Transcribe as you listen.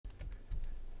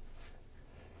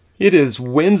It is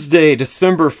Wednesday,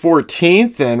 December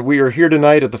 14th, and we are here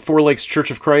tonight at the Four Lakes Church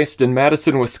of Christ in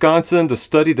Madison, Wisconsin to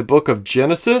study the book of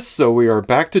Genesis. So we are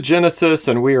back to Genesis,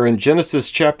 and we are in Genesis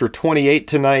chapter 28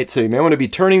 tonight. So you may want to be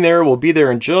turning there. We'll be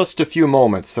there in just a few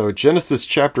moments. So Genesis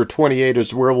chapter 28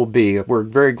 is where we'll be. We're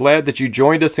very glad that you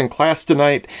joined us in class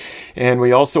tonight, and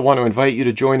we also want to invite you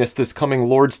to join us this coming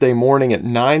Lord's Day morning at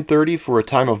 9:30 for a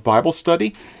time of Bible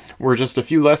study. We're just a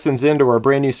few lessons into our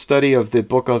brand new study of the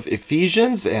book of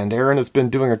Ephesians, and Aaron has been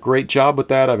doing a great job with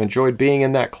that. I've enjoyed being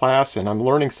in that class, and I'm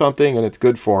learning something, and it's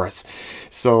good for us.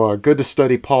 So good to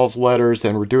study Paul's letters,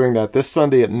 and we're doing that this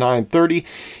Sunday at 9:30,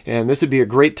 and this would be a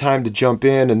great time to jump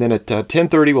in. And then at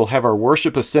 10:30, we'll have our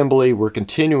worship assembly. We're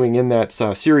continuing in that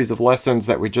series of lessons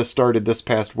that we just started this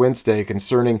past Wednesday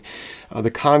concerning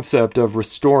the concept of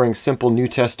restoring simple New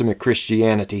Testament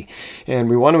Christianity.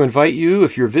 And we want to invite you,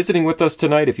 if you're visiting with us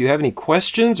tonight, if you have any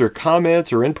questions or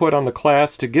comments or input on the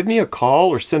class, to give me a call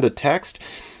or send a text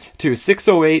to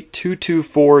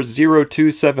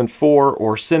 608-224-0274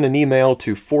 or send an email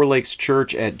to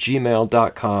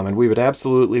fourlakeschurch@gmail.com, and we would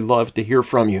absolutely love to hear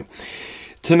from you.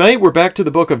 Tonight we're back to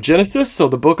the book of Genesis, so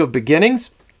the book of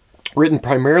beginnings, written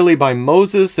primarily by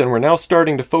Moses, and we're now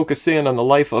starting to focus in on the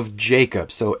life of Jacob.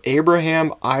 So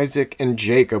Abraham, Isaac, and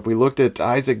Jacob. We looked at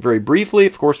Isaac very briefly.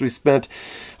 Of course, we spent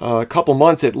a couple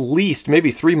months, at least, maybe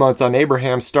 3 months on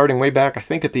Abraham, starting way back, I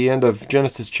think, at the end of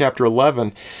Genesis chapter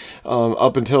 11,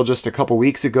 up until just a couple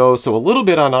weeks ago. So a little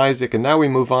bit on Isaac, and now we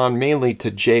move on mainly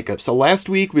to Jacob. So last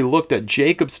week, we looked at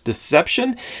Jacob's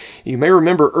deception. You may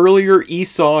remember earlier,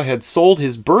 Esau had sold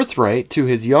his birthright to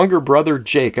his younger brother,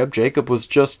 Jacob. Jacob was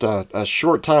just a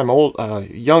short time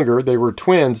younger. They were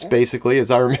twins, basically, as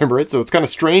I remember it. So it's kind of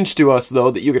strange to us, though,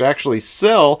 that you could actually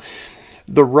sell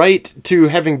the right to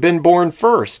having been born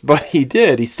first, but he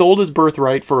did. He sold his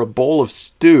birthright for a bowl of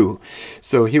stew.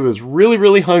 So he was really,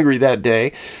 really hungry that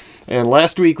day. And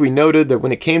last week we noted that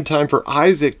when it came time for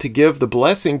Isaac to give the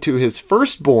blessing to his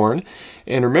firstborn,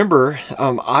 and remember,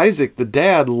 Isaac, the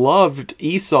dad, loved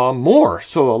Esau more.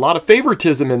 So a lot of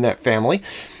favoritism in that family.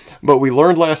 But we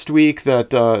learned last week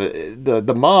that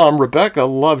the mom, Rebecca,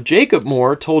 loved Jacob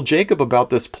more, told Jacob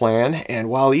about this plan, and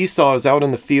while Esau is out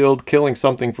in the field killing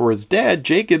something for his dad,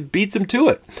 Jacob beats him to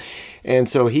it. And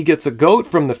so he gets a goat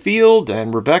from the field,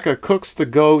 and Rebecca cooks the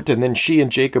goat, and then she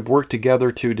and Jacob work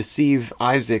together to deceive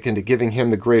Isaac into giving him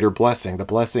the greater blessing, the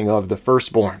blessing of the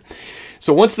firstborn.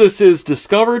 So once this is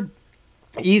discovered,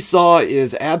 Esau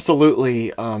is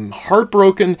absolutely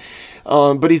heartbroken,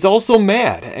 but he's also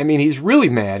mad. I mean, he's really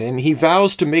mad, and he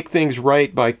vows to make things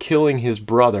right by killing his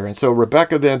brother. And so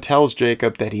Rebecca then tells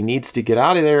Jacob that he needs to get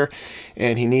out of there,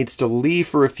 and he needs to leave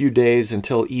for a few days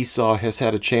until Esau has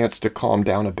had a chance to calm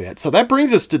down a bit. So that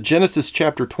brings us to Genesis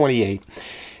chapter 28.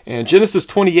 And Genesis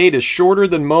 28 is shorter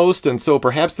than most, and so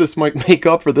perhaps this might make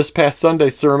up for this past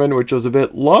Sunday sermon, which was a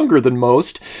bit longer than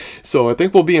most. So I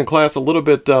think we'll be in class a little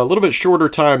bit shorter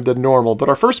time than normal. But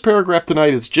our first paragraph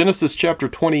tonight is Genesis chapter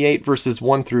 28, verses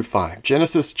 1 through 5.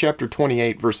 Genesis chapter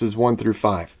 28, verses 1 through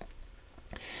 5.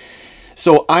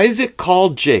 So Isaac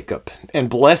called Jacob, and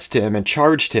blessed him, and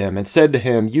charged him, and said to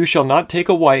him, "You shall not take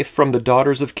a wife from the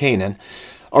daughters of Canaan.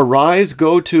 Arise,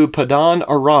 go to Padan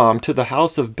Aram, to the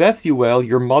house of Bethuel,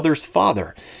 your mother's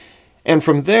father. And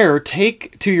from there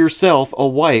take to yourself a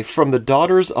wife from the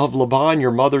daughters of Laban,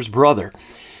 your mother's brother.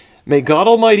 May God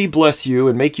Almighty bless you,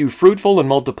 and make you fruitful and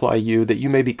multiply you, that you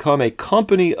may become a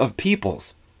company of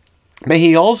peoples. May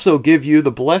he also give you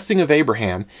the blessing of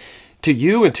Abraham, to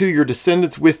you and to your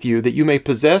descendants with you, that you may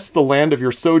possess the land of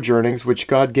your sojournings, which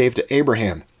God gave to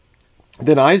Abraham."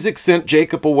 Then Isaac sent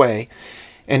Jacob away,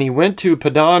 and he went to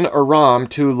Padan Aram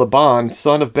to Laban,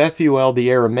 son of Bethuel the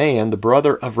Aramean, the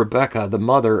brother of Rebekah, the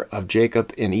mother of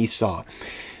Jacob and Esau.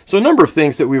 So a number of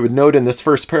things that we would note in this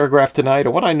first paragraph tonight,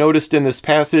 and what I noticed in this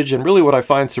passage, and really what I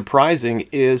find surprising,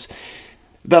 is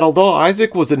that although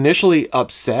Isaac was initially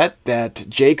upset that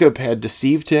Jacob had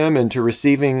deceived him into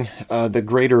receiving the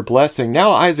greater blessing,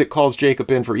 now Isaac calls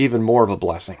Jacob in for even more of a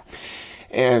blessing.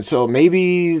 And so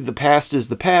maybe the past is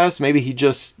the past. Maybe he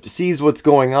just sees what's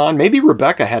going on. Maybe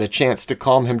Rebecca had a chance to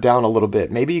calm him down a little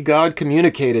bit. Maybe God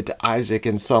communicated to Isaac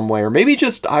in some way. Or maybe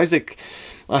just Isaac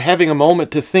having a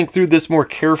moment to think through this more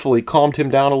carefully calmed him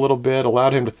down a little bit,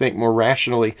 allowed him to think more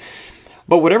rationally.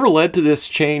 But whatever led to this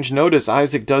change, notice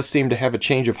Isaac does seem to have a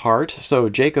change of heart. So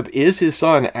Jacob is his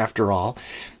son after all.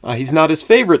 He's not his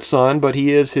favorite son, but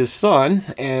he is his son.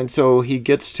 And so he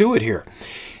gets to it here.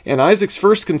 And Isaac's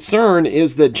first concern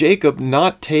is that Jacob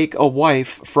not take a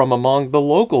wife from among the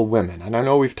local women. And I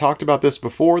know we've talked about this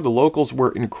before. The locals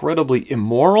were incredibly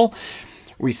immoral.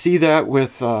 We see that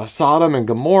with Sodom and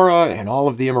Gomorrah and all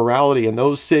of the immorality in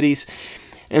those cities.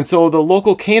 And so the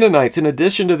local Canaanites, in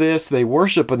addition to this, they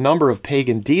worship a number of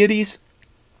pagan deities.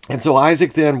 And so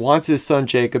Isaac then wants his son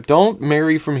Jacob, don't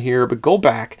marry from here, but go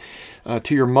back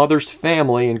to your mother's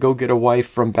family and go get a wife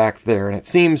from back there. And it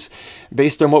seems,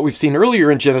 based on what we've seen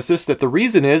earlier in Genesis, that the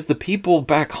reason is the people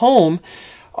back home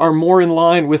are more in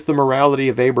line with the morality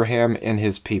of Abraham and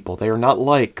his people. They are not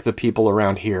like the people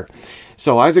around here.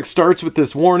 So Isaac starts with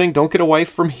this warning, don't get a wife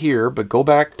from here, but go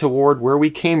back toward where we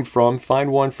came from,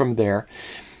 find one from there.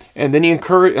 And then he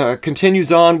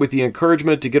continues on with the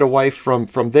encouragement to get a wife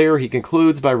from there. He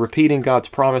concludes by repeating God's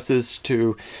promises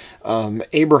to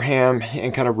Abraham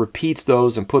and kind of repeats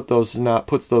those and puts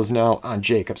those now on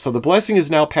Jacob. So the blessing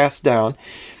is now passed down.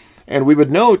 And we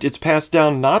would note it's passed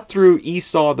down not through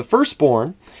Esau, the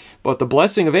firstborn, but the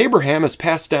blessing of Abraham is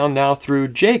passed down now through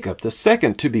Jacob, the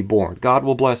second to be born. God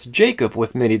will bless Jacob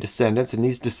with many descendants, and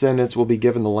these descendants will be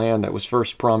given the land that was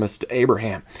first promised to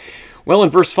Abraham. Well, in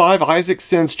verse 5, Isaac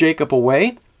sends Jacob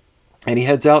away, and he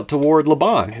heads out toward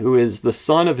Laban, who is the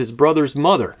son of his brother's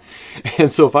mother.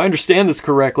 And so if I understand this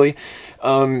correctly,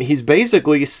 he's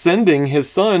basically sending his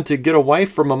son to get a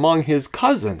wife from among his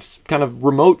cousins, kind of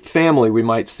remote family, we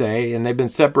might say, and they've been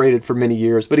separated for many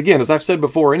years. But again, as I've said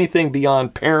before, anything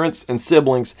beyond parents and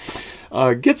siblings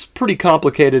gets pretty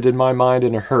complicated in my mind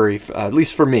in a hurry, at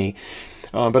least for me.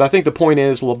 But I think the point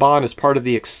is Laban is part of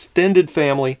the extended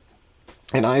family,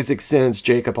 and Isaac sends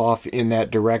Jacob off in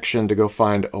that direction to go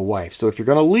find a wife. So if you're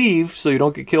going to leave so you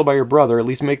don't get killed by your brother, at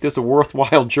least make this a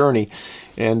worthwhile journey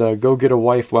and go get a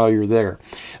wife while you're there.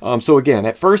 So again,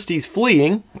 at first he's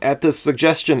fleeing at the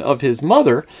suggestion of his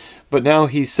mother, but now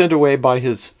he's sent away by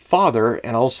his father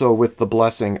and also with the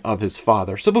blessing of his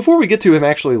father. So before we get to him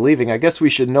actually leaving, I guess we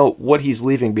should note what he's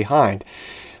leaving behind.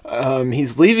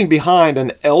 He's leaving behind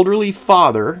an elderly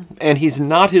father, and he's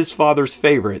not his father's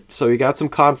favorite, so you got some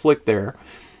conflict there.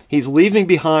 He's leaving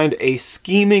behind a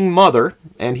scheming mother,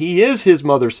 and he is his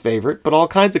mother's favorite, but all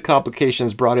kinds of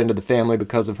complications brought into the family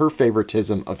because of her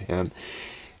favoritism of him.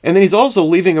 And then he's also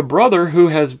leaving a brother who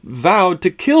has vowed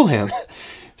to kill him.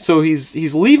 So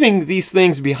he's leaving these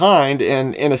things behind,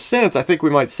 and in a sense, I think we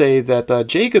might say that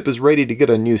Jacob is ready to get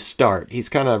a new start. He's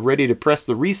kind of ready to press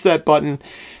the reset button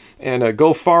and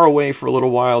go far away for a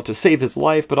little while to save his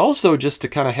life, but also just to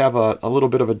kind of have a little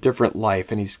bit of a different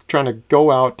life. And he's trying to go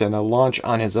out and launch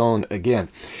on his own again.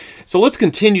 So let's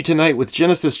continue tonight with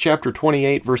Genesis chapter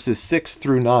 28, verses 6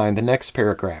 through 9, the next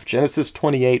paragraph. Genesis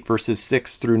 28, verses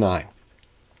 6 through 9.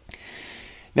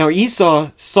 Now Esau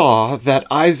saw that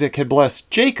Isaac had blessed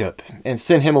Jacob and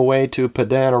sent him away to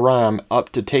Padan Aram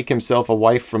up to take himself a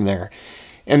wife from there.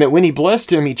 And that when he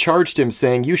blessed him, he charged him,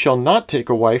 saying, You shall not take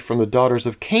a wife from the daughters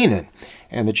of Canaan.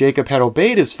 And that Jacob had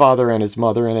obeyed his father and his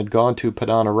mother, and had gone to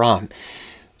Padan Aram.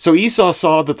 So Esau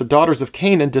saw that the daughters of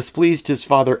Canaan displeased his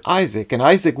father Isaac. And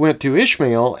Isaac went to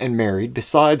Ishmael and married,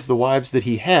 besides the wives that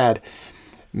he had,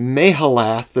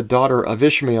 Mahalath, the daughter of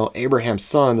Ishmael, Abraham's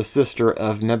son, the sister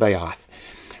of Nebaioth.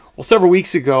 Well, several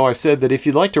weeks ago, I said that if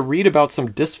you'd like to read about some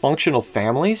dysfunctional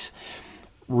families,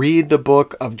 read the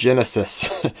book of Genesis.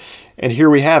 And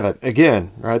here we have it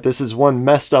again, right? This is one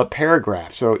messed up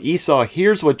paragraph. So Esau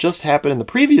hears what just happened in the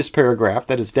previous paragraph,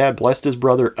 that his dad blessed his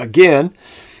brother again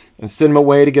and sent him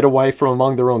away to get a wife from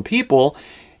among their own people.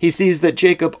 He sees that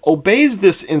Jacob obeys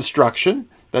this instruction,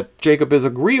 that Jacob is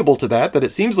agreeable to that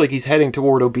it seems like he's heading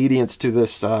toward obedience to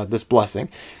this blessing.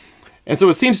 And so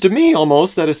it seems to me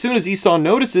almost that as soon as Esau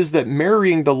notices that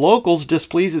marrying the locals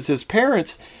displeases his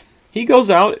parents, he goes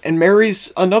out and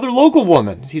marries another local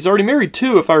woman. He's already married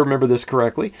two, if I remember this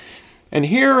correctly. And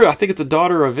here, I think it's a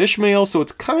daughter of Ishmael, so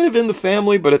it's kind of in the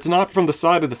family, but it's not from the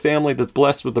side of the family that's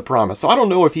blessed with the promise. So I don't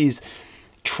know if he's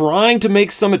trying to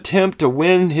make some attempt to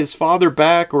win his father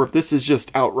back, or if this is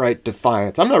just outright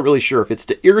defiance. I'm not really sure if it's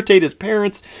to irritate his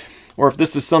parents, or if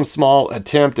this is some small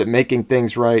attempt at making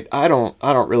things right. I don't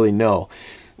really know.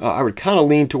 I would kind of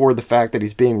lean toward the fact that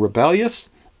he's being rebellious.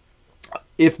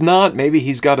 If not, maybe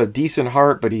he's got a decent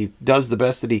heart, but he does the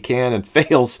best that he can and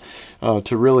fails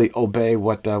to really obey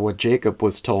what Jacob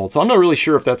was told. So I'm not really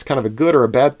sure if that's kind of a good or a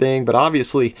bad thing, but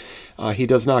obviously he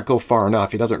does not go far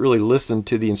enough. He doesn't really listen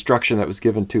to the instruction that was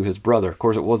given to his brother. Of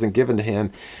course, it wasn't given to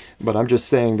him, but I'm just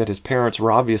saying that his parents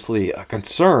were obviously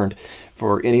concerned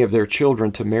for any of their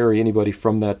children to marry anybody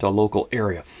from that local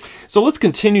area. So let's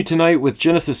continue tonight with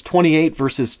Genesis 28,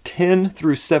 verses 10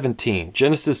 through 17.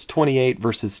 Genesis 28,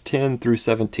 verses 10 through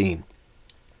 17.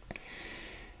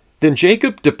 Then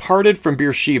Jacob departed from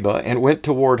Beersheba and went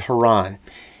toward Haran.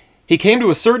 He came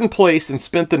to a certain place and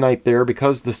spent the night there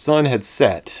because the sun had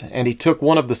set. And he took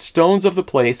one of the stones of the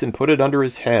place and put it under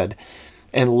his head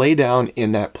and lay down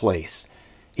in that place.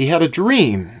 He had a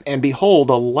dream, and behold,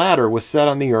 a ladder was set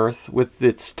on the earth, with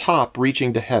its top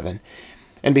reaching to heaven.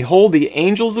 And behold, the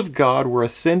angels of God were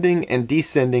ascending and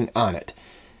descending on it.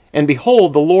 And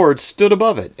behold, the Lord stood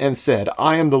above it, and said,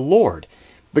 I am the Lord,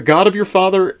 the God of your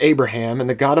father Abraham, and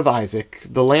the God of Isaac.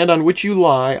 The land on which you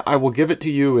lie, I will give it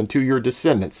to you and to your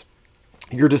descendants.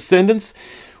 Your descendants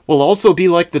will also be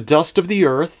like the dust of the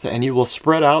earth, and you will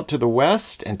spread out to the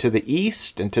west, and to the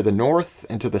east, and to the north,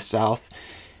 and to the south.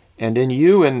 And in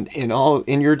you and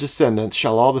in your descendants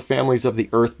shall all the families of the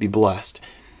earth be blessed.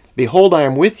 Behold, I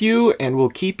am with you, and will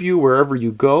keep you wherever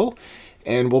you go,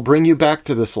 and will bring you back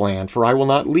to this land, for I will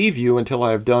not leave you until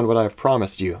I have done what I have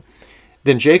promised you.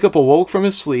 Then Jacob awoke from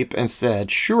his sleep and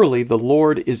said, Surely the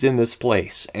Lord is in this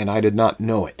place, and I did not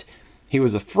know it. He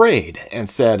was afraid and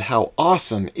said, How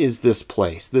awesome is this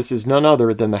place! This is none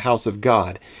other than the house of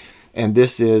God, and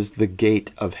this is the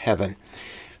gate of heaven.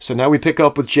 So now we pick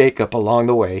up with Jacob along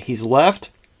the way. He's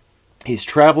left. He's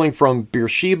traveling from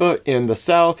Beersheba in the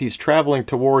south. He's traveling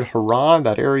toward Haran,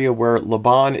 that area where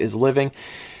Laban is living.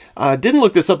 I didn't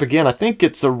look this up again. I think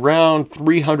it's around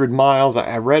 300 miles.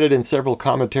 I read it in several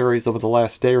commentaries over the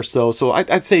last day or so. So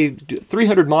I'd say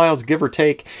 300 miles, give or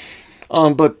take.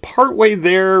 But partway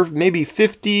there, maybe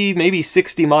 50, maybe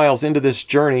 60 miles into this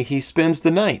journey, he spends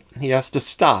the night. He has to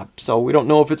stop. So we don't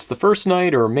know if it's the first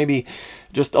night or maybe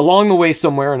just along the way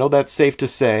somewhere. I know that's safe to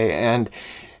say. And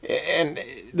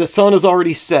the sun is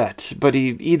already set, but he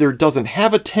either doesn't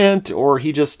have a tent or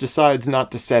he just decides not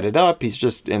to set it up. He's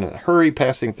just in a hurry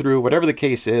passing through. Whatever the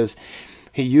case is,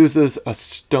 he uses a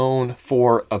stone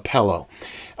for a pillow.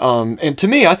 And to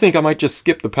me, I think I might just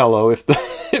skip the pillow. If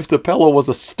the pillow was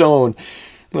a stone,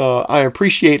 I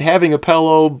appreciate having a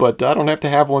pillow, but I don't have to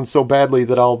have one so badly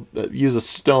that I'll use a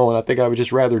stone. I think I would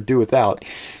just rather do without.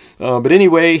 But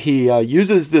anyway, he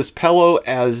uses this pillow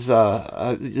as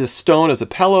this stone as a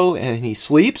pillow, and he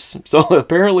sleeps. So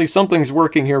apparently something's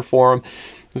working here for him.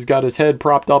 He's got his head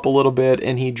propped up a little bit,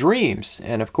 and he dreams.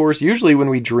 And of course, usually when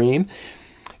we dream,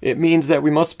 it means that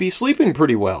we must be sleeping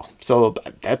pretty well. So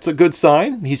that's a good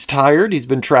sign. He's tired. He's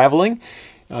been traveling.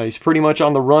 He's pretty much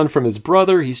on the run from his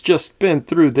brother. He's just been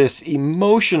through this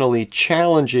emotionally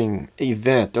challenging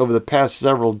event over the past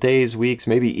several days, weeks,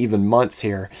 maybe even months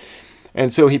here.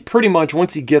 And so he pretty much,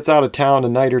 once he gets out of town a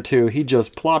night or two, he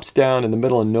just plops down in the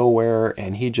middle of nowhere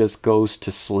and he just goes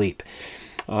to sleep.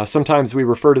 Sometimes we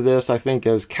refer to this, I think,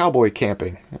 as cowboy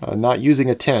camping, not using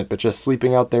a tent, but just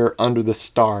sleeping out there under the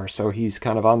stars. So he's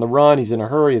kind of on the run. He's in a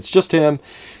hurry. It's just him.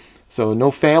 So no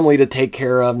family to take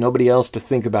care of, nobody else to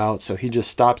think about. So he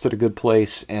just stops at a good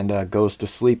place and goes to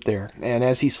sleep there. And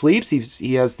as he sleeps,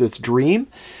 he has this dream.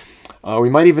 We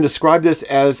might even describe this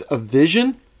as a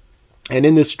vision. And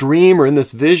in this dream or in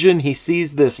this vision, he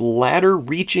sees this ladder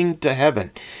reaching to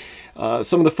heaven.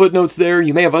 Some of the footnotes there,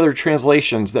 you may have other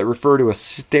translations that refer to a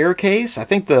staircase. I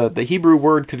think the Hebrew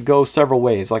word could go several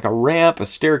ways, like a ramp, a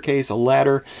staircase, a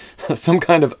ladder, some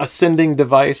kind of ascending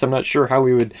device. I'm not sure how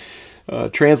we would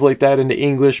translate that into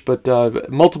English, but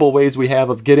multiple ways we have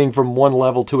of getting from one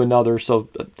level to another. So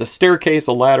the staircase,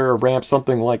 a ladder, a ramp,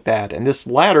 something like that. And this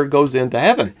ladder goes into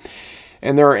heaven.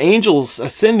 And there are angels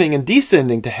ascending and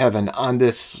descending to heaven on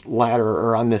this ladder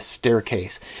or on this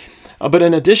staircase. But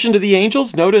in addition to the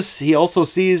angels, notice he also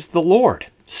sees the Lord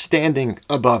standing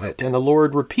above it. And the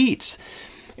Lord repeats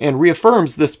and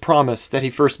reaffirms this promise that he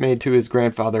first made to his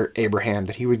grandfather Abraham,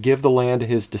 that he would give the land to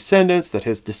his descendants, that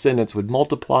his descendants would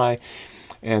multiply,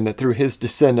 and that through his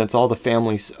descendants all the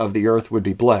families of the earth would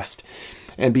be blessed.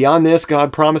 And beyond this,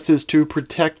 God promises to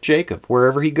protect Jacob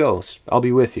wherever he goes. I'll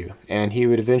be with you. And he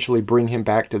would eventually bring him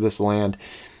back to this land.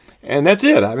 And that's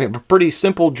it. I mean, a pretty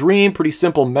simple dream, pretty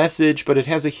simple message, but it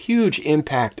has a huge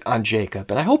impact on Jacob.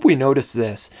 And I hope we notice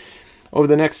this over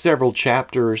the next several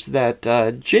chapters, that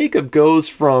Jacob goes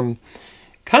from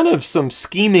kind of some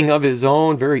scheming of his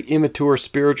own, very immature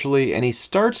spiritually, and he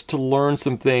starts to learn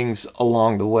some things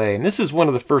along the way. And this is one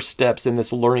of the first steps in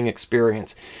this learning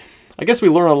experience. I guess we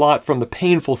learn a lot from the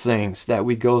painful things that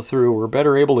we go through. We're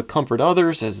better able to comfort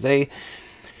others as they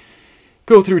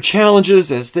go through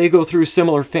challenges, as they go through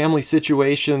similar family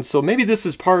situations. So maybe this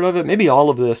is part of it. Maybe all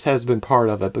of this has been part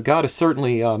of it. But God is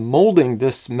certainly molding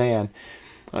this man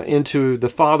into the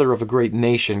father of a great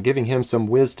nation, giving him some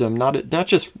wisdom, not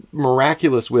just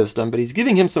miraculous wisdom, but he's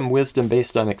giving him some wisdom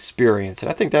based on experience. And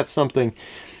I think that's something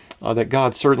that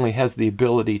God certainly has the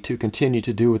ability to continue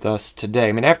to do with us today.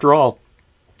 I mean, after all,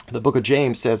 the book of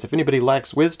James says, if anybody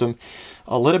lacks wisdom,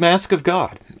 let him ask of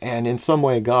God. And in some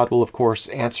way, God will, of course,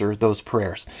 answer those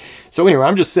prayers. So anyway,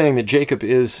 I'm just saying that Jacob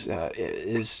is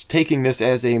taking this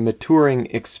as a maturing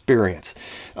experience.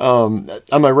 On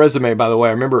my resume, by the way,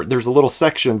 I remember there's a little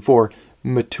section for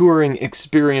maturing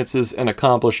experiences and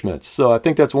accomplishments. So I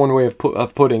think that's one way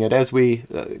of putting it. As we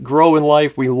grow in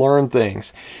life, we learn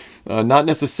things. Not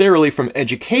necessarily from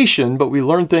education, but we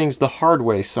learn things the hard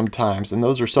way sometimes, and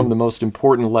those are some of the most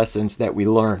important lessons that we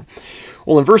learn.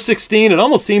 Well, in verse 16, it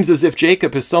almost seems as if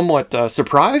Jacob is somewhat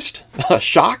surprised,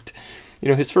 shocked.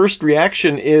 His first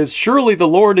reaction is, surely the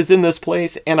Lord is in this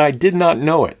place, and I did not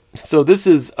know it. So this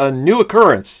is a new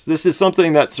occurrence. This is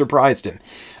something that surprised him.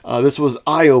 This was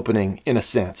eye-opening in a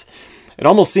sense. It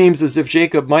almost seems as if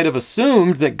Jacob might have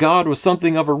assumed that God was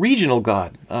something of a regional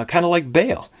God, kind of like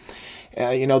Baal.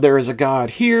 There is a God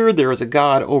here, there is a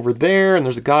God over there, and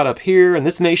there's a God up here, and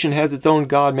this nation has its own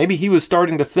God. Maybe he was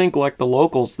starting to think like the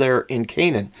locals there in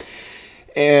Canaan.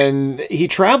 And he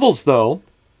travels, though.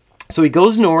 So he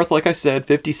goes north, like I said,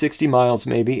 50, 60 miles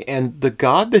maybe, and the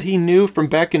God that he knew from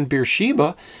back in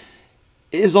Beersheba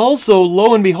is also,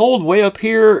 lo and behold, way up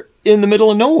here in the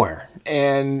middle of nowhere.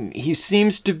 And he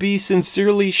seems to be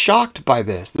sincerely shocked by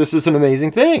this. This is an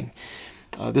amazing thing.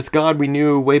 This God we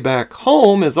knew way back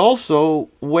home is also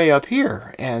way up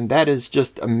here, and that is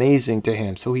just amazing to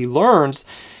him. So he learns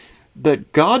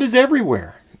that God is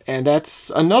everywhere, and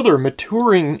that's another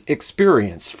maturing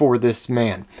experience for this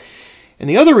man. And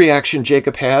the other reaction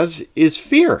Jacob has is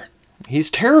fear. He's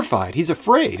terrified, he's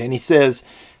afraid, and he says,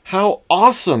 how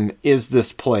awesome is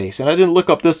this place? And I didn't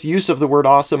look up this use of the word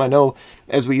awesome. I know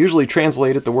as we usually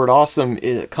translate it, the word awesome,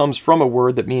 it comes from a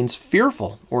word that means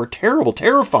fearful or terrible,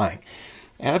 terrifying.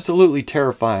 Absolutely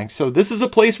terrifying. So this is a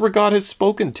place where God has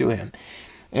spoken to him.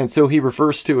 And so he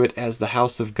refers to it as the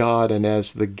house of God and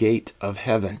as the gate of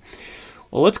heaven.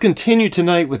 Well, let's continue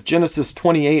tonight with Genesis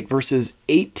 28, verses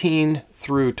 18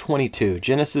 through 22.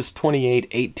 Genesis 28,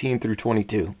 18 through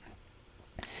 22.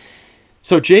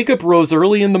 So Jacob rose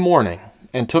early in the morning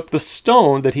and took the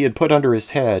stone that he had put under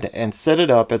his head and set it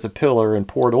up as a pillar and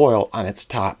poured oil on its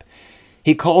top.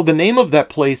 He called the name of that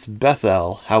place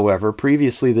Bethel. However,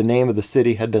 previously the name of the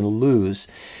city had been Luz.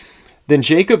 Then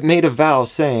Jacob made a vow,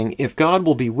 saying, if God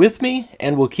will be with me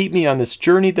and will keep me on this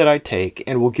journey that I take,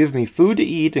 and will give me food to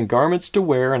eat and garments to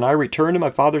wear, and I return to my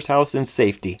father's house in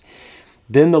safety,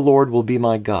 then the Lord will be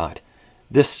my God.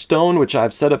 This stone which I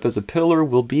have set up as a pillar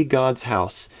will be God's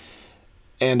house.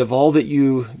 And of all that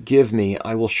you give me,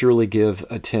 I will surely give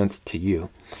a tenth to you.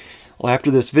 Well,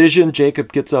 after this vision,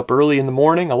 Jacob gets up early in the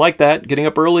morning. I like that. Getting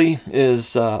up early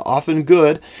is often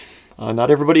good.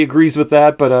 Not everybody agrees with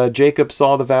that, but Jacob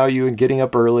saw the value in getting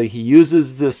up early. He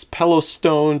uses this Pelos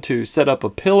stone to set up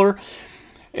a pillar,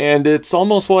 and it's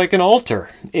almost like an altar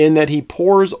in that he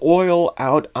pours oil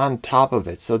out on top of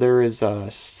it. So there is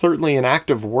certainly an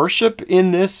act of worship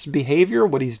in this behavior,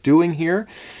 what he's doing here.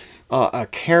 A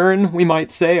cairn, we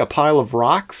might say, a pile of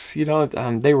rocks.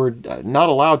 They were not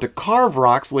allowed to carve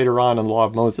rocks later on in the Law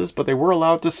of Moses, but they were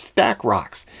allowed to stack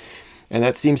rocks. And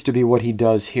that seems to be what he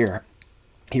does here.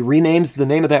 He renames the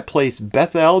name of that place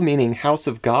Bethel, meaning house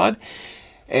of God.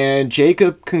 And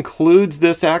Jacob concludes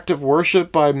this act of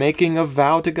worship by making a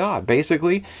vow to God.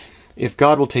 Basically, if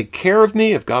God will take care of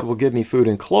me, if God will give me food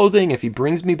and clothing, if he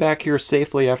brings me back here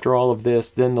safely after all of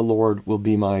this, then the Lord will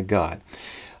be my God.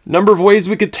 Number of ways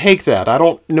we could take that. I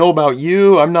don't know about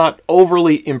you. I'm not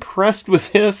overly impressed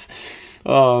with this.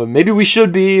 Maybe we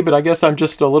should be, but I guess I'm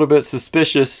just a little bit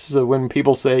suspicious when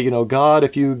people say, God,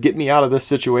 if you get me out of this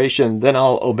situation, then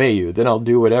I'll obey you. Then I'll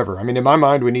do whatever. I mean, in my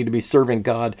mind, we need to be serving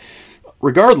God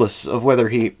regardless of whether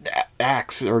he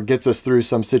acts or gets us through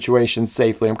some situation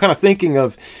safely. I'm kind of thinking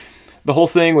of the whole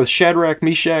thing with Shadrach,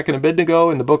 Meshach, and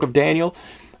Abednego in the book of Daniel.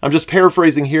 I'm just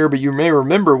paraphrasing here, but you may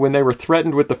remember when they were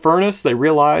threatened with the furnace, they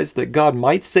realized that God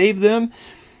might save them.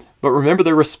 But remember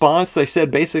their response? They said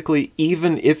basically,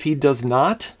 even if he does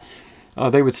not,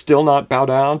 they would still not bow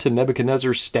down to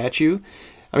Nebuchadnezzar's statue.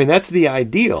 I mean, that's the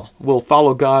ideal. We'll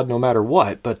follow God no matter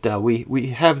what. But we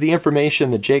have the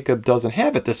information that Jacob doesn't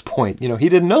have at this point. He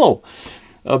didn't know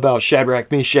about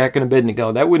Shadrach, Meshach, and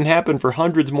Abednego. That wouldn't happen for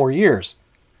hundreds more years.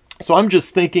 So I'm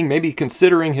just thinking, maybe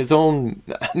considering his own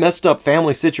messed up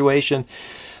family situation,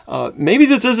 maybe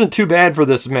this isn't too bad for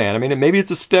this man. I mean, maybe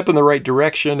it's a step in the right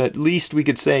direction. At least we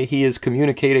could say he is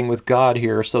communicating with God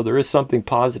here, so there is something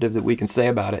positive that we can say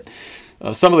about it.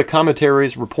 Some of the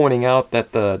commentaries were pointing out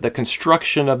that the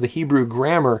construction of the Hebrew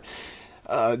grammar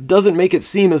doesn't make it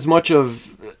seem as much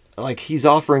of like he's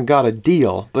offering God a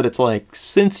deal, but it's like,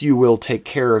 since you will take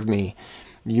care of me,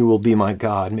 you will be my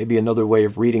God. Maybe another way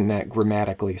of reading that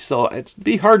grammatically. So it'd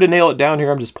be hard to nail it down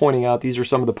here. I'm just pointing out these are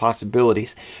some of the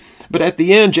possibilities. But at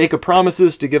the end, Jacob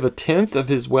promises to give a tenth of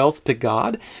his wealth to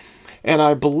God. And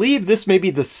I believe this may be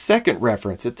the second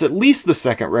reference. It's at least the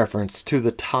second reference to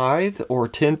the tithe, or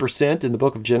 10% in the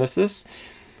book of Genesis.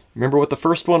 Remember what the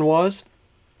first one was?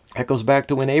 That goes back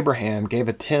to when Abraham gave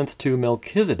a tenth to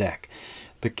Melchizedek,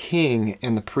 the king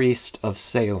and the priest of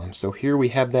Salem. So here we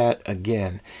have that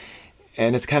again.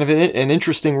 And it's kind of an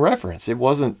interesting reference. It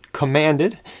wasn't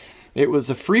commanded. It was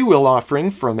a free will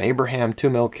offering from Abraham to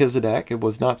Melchizedek. It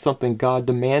was not something God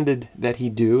demanded that he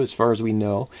do, as far as we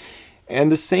know.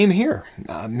 And the same here.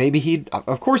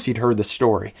 Of course he'd heard the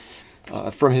story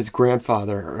from his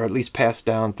grandfather, or at least passed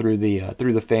down through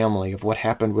the family of what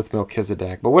happened with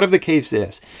Melchizedek. But whatever the case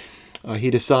is, he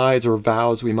decides, or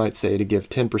vows, we might say, to give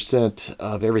 10%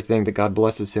 of everything that God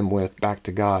blesses him with back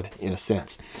to God, in a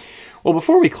sense. Well,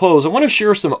 before we close, I want to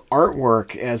share some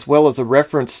artwork as well as a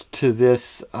reference to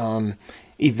this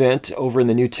event over in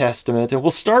the New Testament. And we'll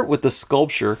start with the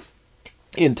sculpture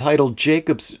entitled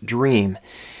Jacob's Dream.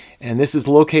 And this is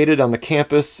located on the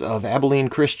campus of Abilene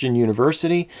Christian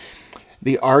University.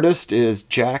 The artist is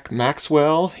Jack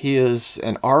Maxwell. He is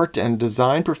an art and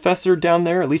design professor down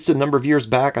there, at least a number of years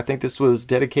back. I think this was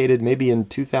dedicated maybe in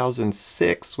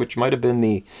 2006, which might have been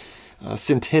the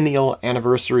centennial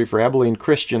anniversary for Abilene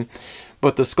Christian.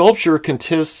 But the sculpture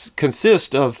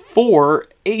consists of 4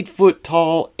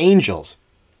 8-foot-tall angels.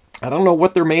 I don't know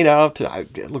what they're made out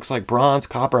of. It looks like bronze,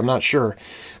 copper, I'm not sure.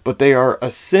 But they are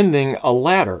ascending a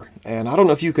ladder. And I don't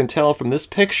know if you can tell from this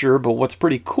picture, but what's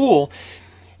pretty cool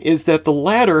is that the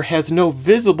ladder has no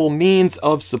visible means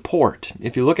of support.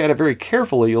 If you look at it very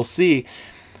carefully, you'll see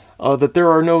that there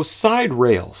are no side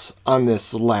rails on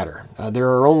this ladder. There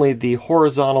are only the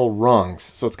horizontal rungs.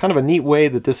 So it's kind of a neat way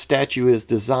that this statue is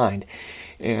designed.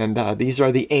 And these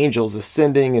are the angels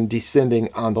ascending and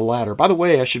descending on the ladder. By the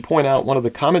way, I should point out, one of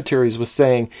the commentaries was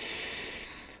saying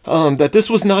that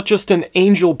this was not just an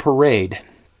angel parade,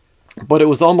 but it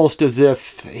was almost as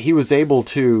if he was able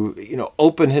to,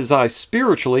 open his eyes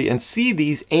spiritually and see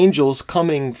these angels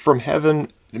coming from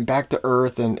heaven and back to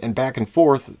earth and back and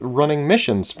forth, running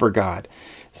missions for God.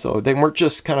 So they weren't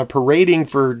just kind of parading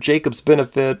for Jacob's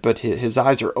benefit, but his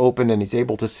eyes are open and he's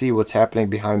able to see what's happening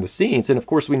behind the scenes. And of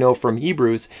course we know from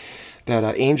Hebrews that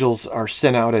angels are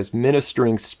sent out as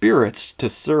ministering spirits to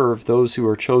serve those who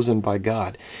are chosen by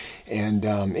God. And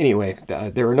anyway,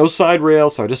 there are no side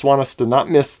rails, so I just want us to not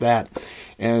miss that.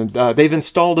 And they've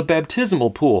installed a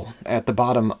baptismal pool at the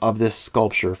bottom of this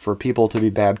sculpture for people to be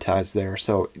baptized there.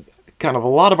 So kind of a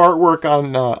lot of artwork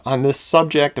on this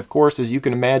subject, of course, as you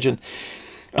can imagine.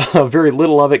 Very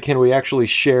little of it can we actually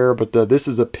share, but this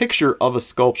is a picture of a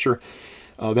sculpture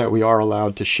that we are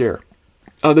allowed to share.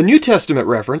 The New Testament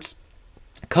reference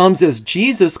comes as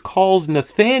Jesus calls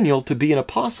Nathanael to be an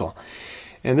apostle.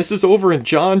 And this is over in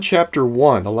John chapter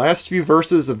 1, the last few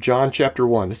verses of John chapter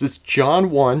 1. This is John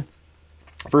 1,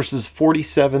 verses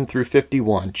 47 through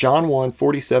 51. John 1,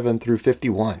 47 through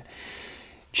 51.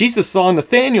 Jesus saw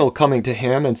Nathanael coming to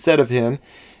him and said of him,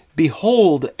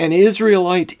 "Behold, an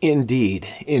Israelite indeed,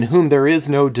 in whom there is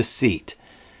no deceit."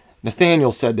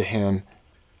 Nathanael said to him,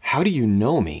 "How do you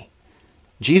know me?"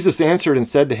 Jesus answered and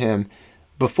said to him,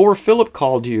 "Before Philip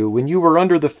called you, when you were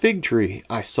under the fig tree,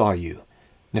 I saw you."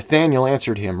 Nathanael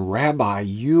answered him, "Rabbi,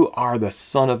 you are the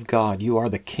Son of God. You are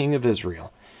the King of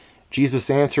Israel." Jesus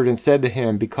answered and said to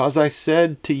him, "Because I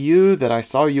said to you that I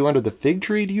saw you under the fig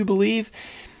tree, do you believe?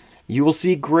 You will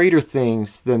see greater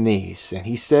things than these." And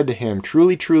he said to him,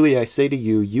 "Truly, truly, I say to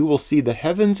you, you will see the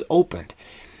heavens opened,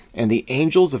 and the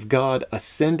angels of God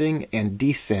ascending and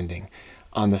descending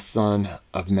on the Son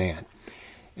of Man."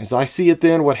 As I see it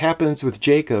then, what happens with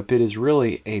Jacob, it is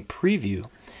really a preview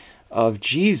of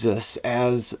Jesus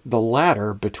as the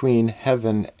ladder between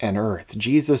heaven and earth.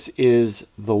 Jesus is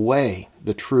the way,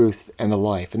 the truth, and the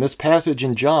life. And this passage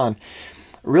in John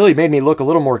really made me look a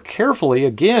little more carefully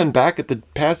again back at the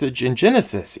passage in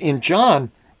Genesis. In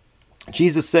John,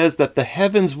 Jesus says that the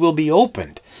heavens will be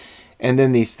opened and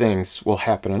then these things will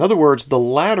happen. In other words, the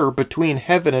ladder between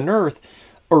heaven and earth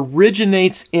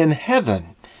originates in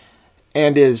heaven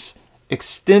and is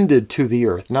extended to the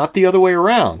earth, not the other way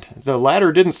around. The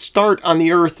ladder didn't start on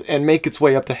the earth and make its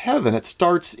way up to heaven. It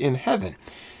starts in heaven.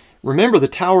 Remember, the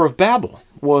Tower of Babel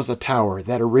was a tower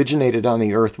that originated on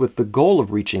the earth with the goal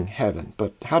of reaching heaven.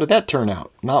 But how did that turn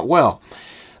out? Not well.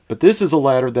 But this is a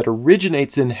ladder that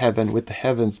originates in heaven with the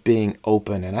heavens being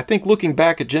open. And I think looking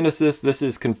back at Genesis, this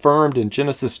is confirmed in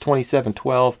Genesis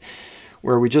 27:12,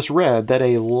 where we just read that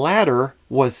a ladder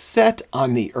was set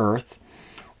on the earth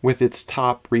with its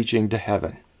top reaching to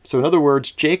heaven. So in other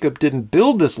words, Jacob didn't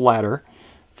build this ladder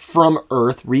from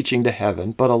earth reaching to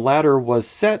heaven, but a ladder was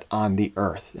set on the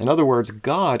earth. In other words,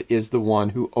 God is the one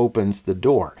who opens the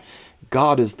door.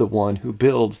 God is the one who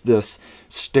builds this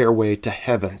stairway to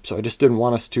heaven. So I just didn't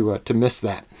want us to miss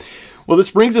that. Well,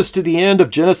 this brings us to the end of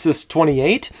Genesis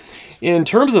 28. In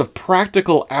terms of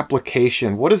practical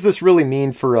application, what does this really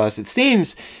mean for us? It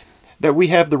seems that we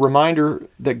have the reminder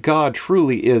that God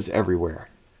truly is everywhere,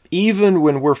 even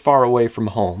when we're far away from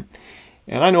home.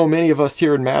 And I know many of us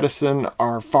here in Madison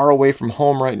are far away from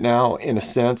home right now, in a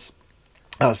sense.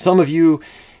 Some of you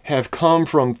have come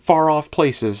from far-off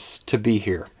places to be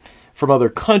here. From other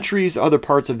countries, other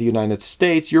parts of the United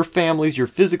States. Your families, your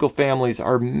physical families,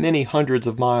 are many hundreds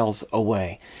of miles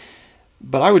away.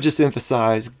 But I would just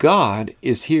emphasize, God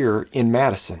is here in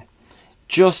Madison,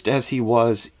 just as he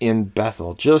was in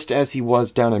Bethel, just as he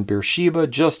was down in Beersheba,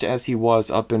 just as he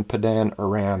was up in Padan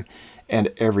Aram,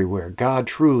 and everywhere. God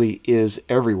truly is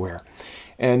everywhere.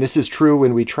 And this is true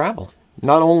when we travel.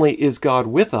 Not only is God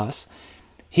with us,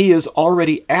 he is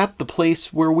already at the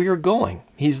place where we are going.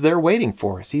 He's there waiting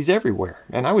for us. He's everywhere.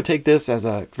 And I would take this as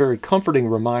a very comforting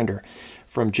reminder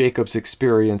from Jacob's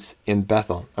experience in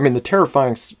Bethel. I mean, the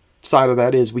terrifying side of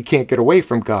that is we can't get away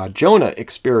from God. Jonah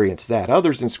experienced that.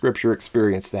 Others in Scripture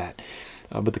experienced that.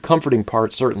 But the comforting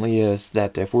part certainly is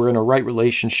that if we're in a right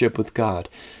relationship with God,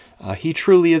 he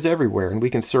truly is everywhere, and we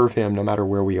can serve him no matter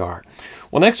where we are.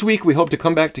 Well, next week we hope to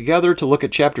come back together to look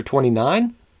at chapter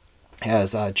 29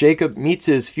 as Jacob meets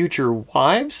his future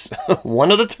wives,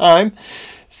 one at a time,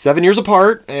 7 years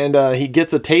apart, and he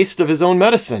gets a taste of his own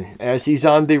medicine as he's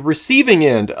on the receiving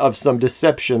end of some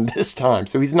deception this time.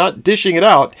 So he's not dishing it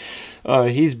out.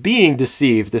 He's being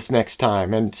deceived this next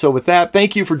time. And so with that,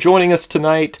 thank you for joining us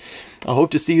tonight. I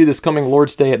hope to see you this coming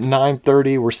Lord's Day at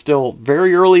 9:30. We're still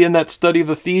very early in that study of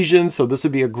Ephesians, so this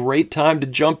would be a great time to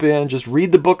jump in. Just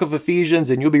read the book of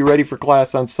Ephesians, and you'll be ready for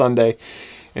class on Sunday.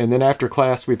 And then after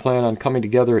class, we plan on coming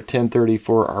together at 10:30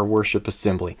 for our worship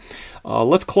assembly.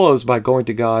 Let's close by going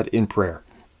to God in prayer.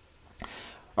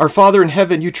 Our Father in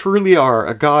heaven, you truly are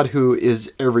a God who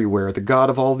is everywhere, the God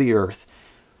of all the earth.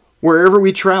 Wherever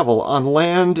we travel, on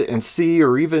land and sea,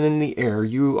 or even in the air,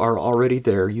 you are already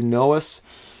there. You know us,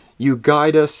 you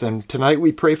guide us, and tonight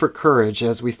we pray for courage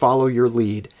as we follow your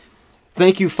lead.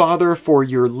 Thank you, Father, for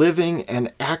your living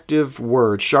and active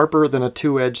word, sharper than a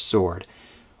two-edged sword.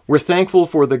 We're thankful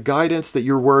for the guidance that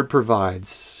your word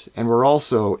provides, and we're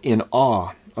also in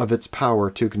awe of its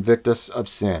power to convict us of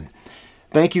sin.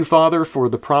 Thank you, Father, for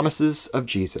the promises of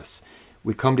Jesus.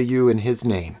 We come to you in his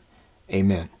name.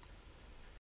 Amen.